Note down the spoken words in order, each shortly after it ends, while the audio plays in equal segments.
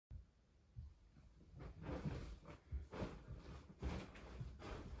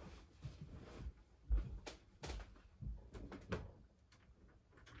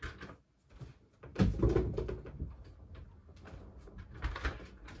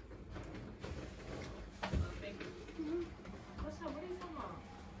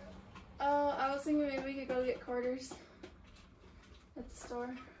thinking maybe we could go get quarters at the store.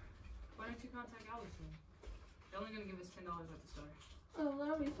 Why don't you contact Allison? They're only gonna give us $10 at the store. Oh,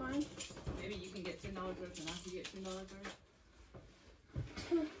 that'll be fine. Maybe you can get $10 worth and I can get $10 worth.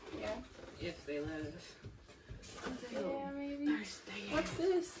 Yeah. If they let us. Yeah, maybe. Thursday. What's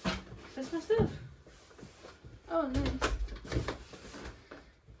this? That's my stuff. Oh, nice.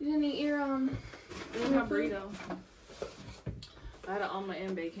 You didn't eat your This is my burrito. I had an omelet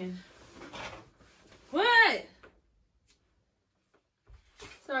and bacon. What?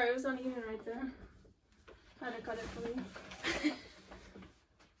 Sorry, it was uneven right there. I had to cut it for you.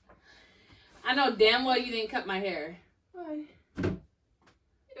 I know damn well you didn't cut my hair. Why?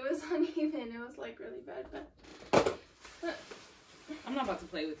 It was uneven. It was like really bad, but I'm not about to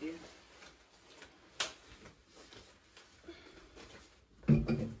play with you.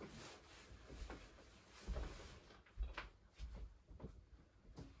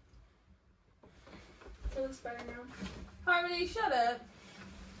 it looks better now. Harmony, shut up.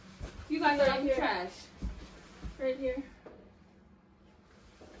 You guys Right are out the here. trash. Right here.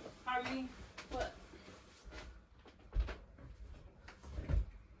 Harmony, What?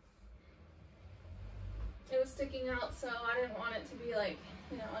 It was sticking out, so I didn't want it to be like,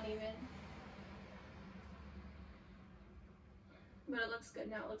 you know, uneven. But it looks good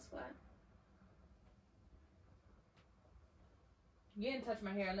now. It looks flat. you didn't touch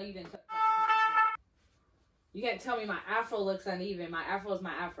my hair. I know you didn't touch my hair. You can't tell me my afro looks uneven. My afro is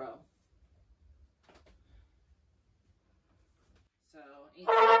my afro. So, ain't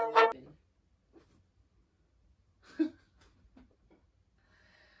uneven.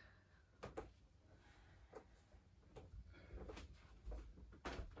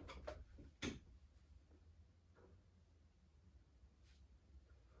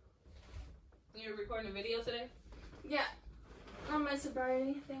 You're recording a video today? Yeah. On my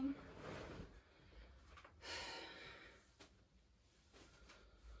sobriety thing.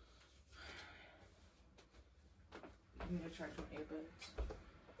 I'm gonna charge my earbuds.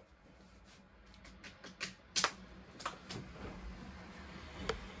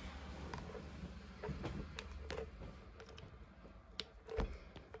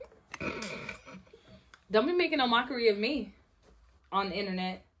 Don't be making no mockery of me on the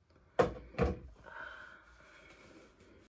internet.